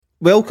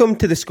Welcome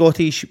to the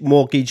Scottish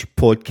Mortgage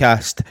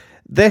Podcast,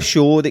 this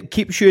show that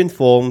keeps you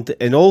informed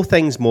in all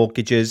things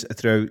mortgages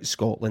throughout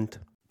Scotland.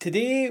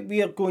 Today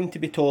we are going to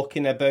be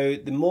talking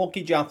about the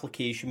mortgage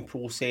application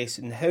process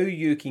and how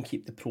you can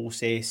keep the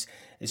process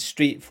as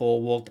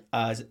straightforward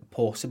as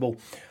possible.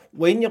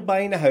 When you're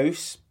buying a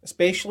house,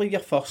 especially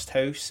your first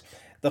house,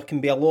 there can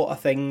be a lot of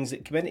things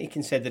that come into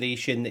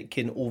consideration that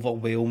can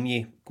overwhelm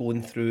you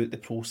going through the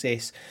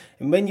process.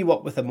 And when you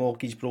work with a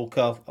mortgage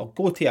broker or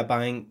go to a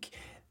bank,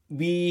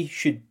 we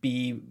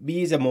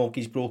as a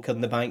mortgage broker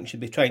and the bank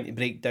should be trying to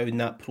break down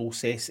that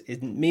process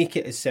and make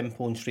it as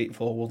simple and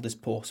straightforward as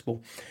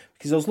possible,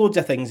 because there's loads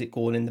of things that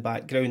go on in the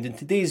background. In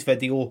today's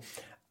video,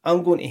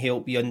 I'm going to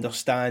help you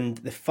understand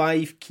the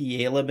 5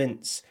 key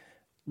elements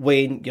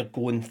when you're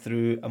going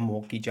through a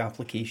mortgage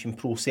application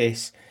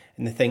process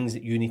and the things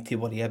that you need to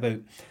worry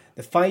about.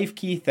 The 5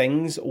 key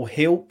things will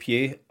help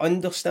you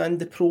understand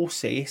the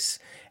process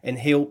and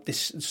help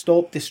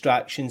stop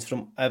distractions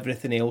from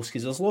everything else,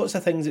 because there's lots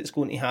of things that's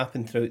going to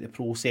happen throughout the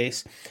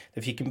process.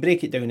 If you can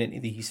break it down into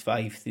these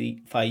five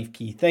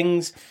key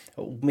things, it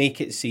will make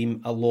it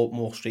seem a lot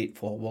more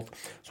straightforward.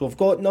 So I've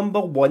got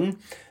number 1.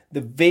 The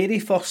very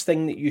first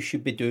thing that you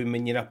should be doing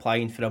when you're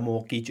applying for a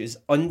mortgage is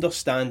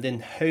understanding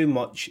how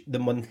much the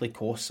monthly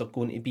costs are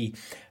going to be,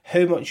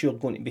 how much you're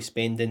going to be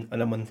spending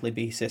on a monthly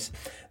basis.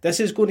 This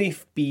is going to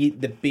be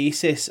the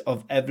basis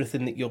of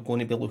everything that you're going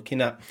to be looking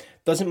at.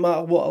 Doesn't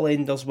matter what a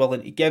lender's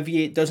willing to give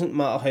you, it doesn't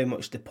matter how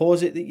much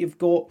deposit that you've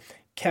got.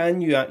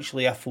 Can you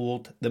actually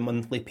afford the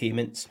monthly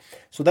payments?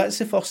 So that's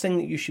the first thing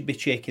that you should be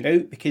checking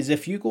out, because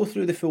if you go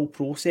through the full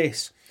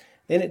process,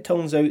 then it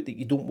turns out that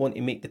you don't want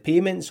to make the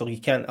payments or you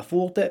can't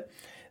afford it,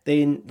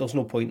 then there's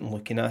no point in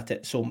looking at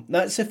it. So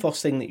that's the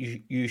first thing that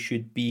you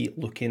should be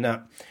looking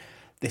at.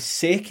 The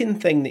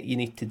second thing that you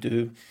need to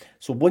do,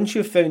 so once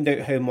you've found out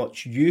how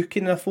much you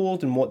can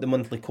afford and what the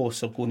monthly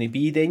costs are going to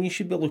be, then you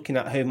should be looking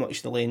at how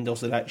much the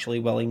lenders are actually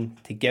willing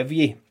to give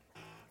you.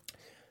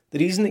 The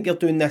reason that you're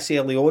doing this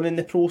early on in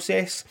the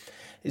process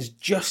is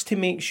just to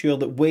make sure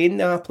that when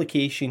the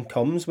application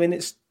comes, when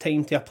it's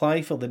time to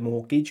apply for the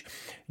mortgage,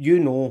 you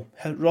know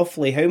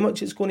roughly how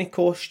much it's going to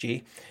cost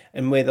you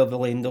and whether the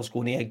lender's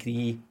going to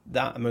agree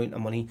that amount of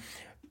money.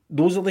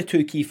 Those are the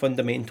 2 key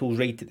fundamentals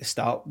right at the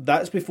start.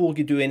 That's before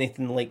you do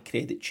anything like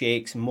credit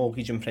checks and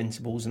mortgage in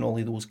principles and all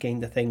of those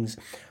kind of things.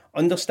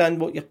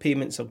 Understand what your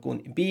payments are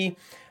going to be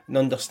and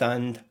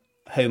understand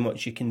how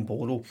much you can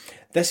borrow.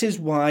 This is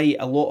why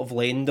a lot of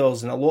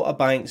lenders and a lot of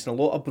banks and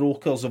a lot of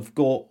brokers have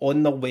got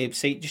on their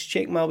website, just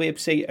check my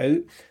website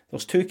out,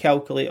 there's 2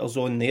 calculators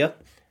on there,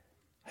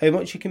 how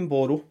much you can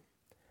borrow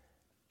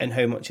and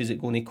how much is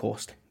it going to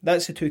cost.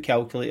 That's the 2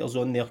 calculators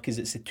on there because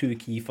it's the 2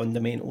 key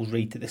fundamentals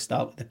right at the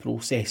start of the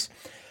process.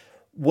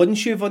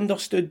 Once you've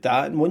understood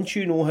that and once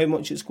you know how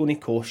much it's going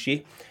to cost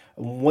you,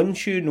 and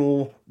once you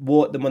know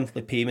what the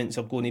monthly payments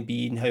are going to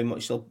be and how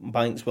much the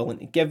bank's willing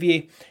to give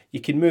you,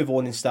 you can move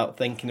on and start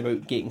thinking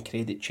about getting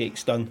credit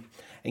checks done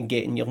and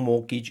getting your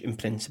mortgage in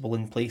principle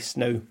in place.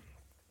 Now,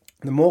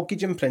 the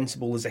mortgage in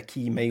principle is a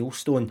key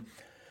milestone.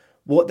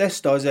 What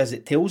this does is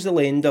it tells the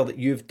lender that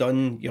you've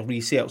done your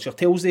research, or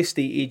tells the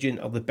estate agent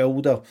or the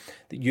builder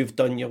that you've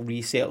done your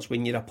research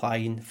when you're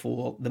applying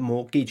for the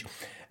mortgage.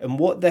 And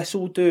what this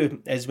will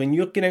do is when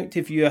you're going out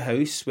to view a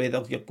house,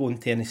 whether you're going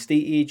to an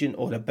estate agent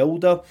or a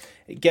builder,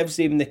 it gives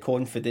them the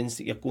confidence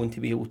that you're going to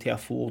be able to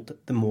afford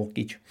the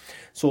mortgage.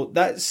 So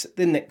that's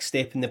the next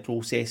step in the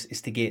process,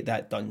 is to get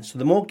that done. So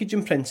the mortgage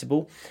in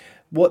principle,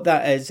 what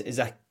that is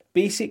a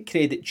basic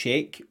credit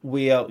check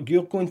where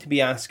you're going to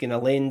be asking a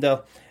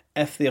lender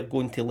if they're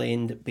going to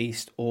lend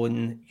based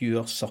on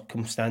your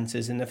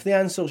circumstances. And if the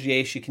answer is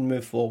yes, you can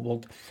move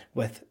forward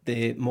with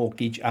the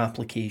mortgage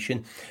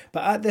application.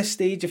 But at this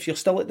stage, if you're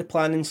still at the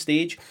planning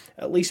stage,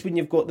 at least when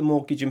you've got the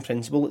mortgage in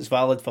principle, it's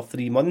valid for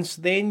 3 months,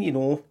 then you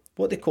know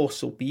what the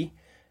costs will be,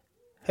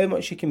 how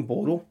much you can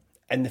borrow,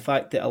 and the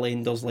fact that a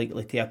lender's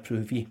likely to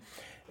approve you.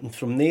 And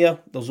from there,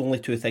 there's only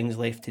 2 things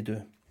left to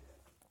do.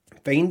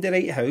 Find the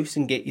right house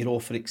and get your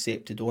offer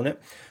accepted on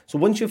it. So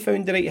once you've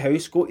found the right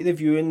house, go to the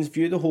viewings,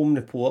 view the home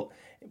report.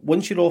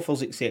 Once your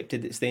offer's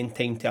accepted, it's then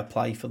time to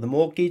apply for the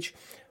mortgage.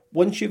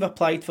 Once you've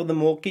applied for the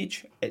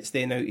mortgage, it's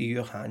then out of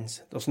your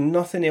hands. There's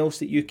nothing else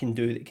that you can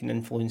do that can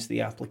influence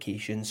the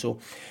application. So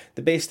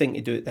the best thing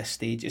to do at this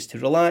stage is to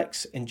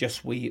relax and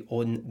just wait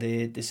on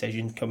the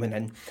decision coming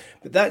in.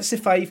 But that's the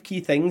 5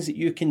 key things that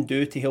you can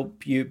do to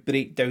help you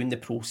break down the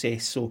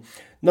process. So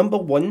number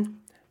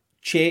 1,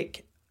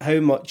 check how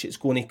much it's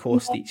going to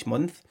cost each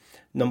month.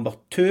 Number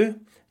 2,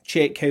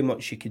 check how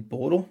much you could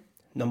borrow.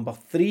 Number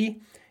 3,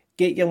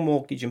 get your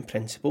mortgage in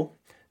principle.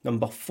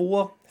 Number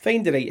 4,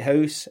 find the right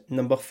house.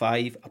 Number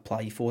 5,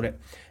 apply for it.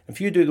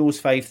 If you do those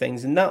 5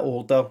 things in that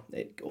order,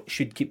 it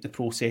should keep the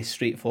process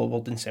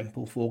straightforward and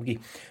simple for you.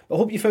 But I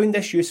hope you found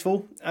this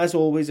useful. As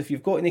always, if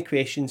you've got any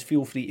questions,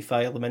 feel free to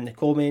fire them in the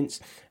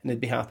comments and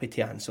I'd be happy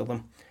to answer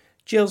them.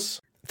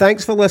 Cheers.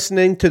 Thanks for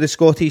listening to the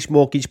Scottish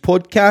Mortgage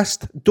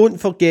Podcast. Don't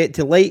forget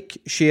to like,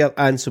 share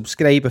and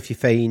subscribe if you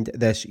find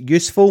this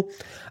useful.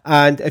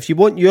 And if you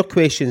want your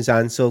questions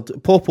answered,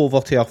 pop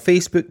over to our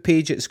Facebook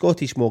page at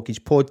Scottish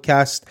Mortgage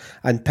Podcast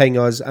and ping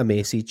us a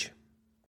message.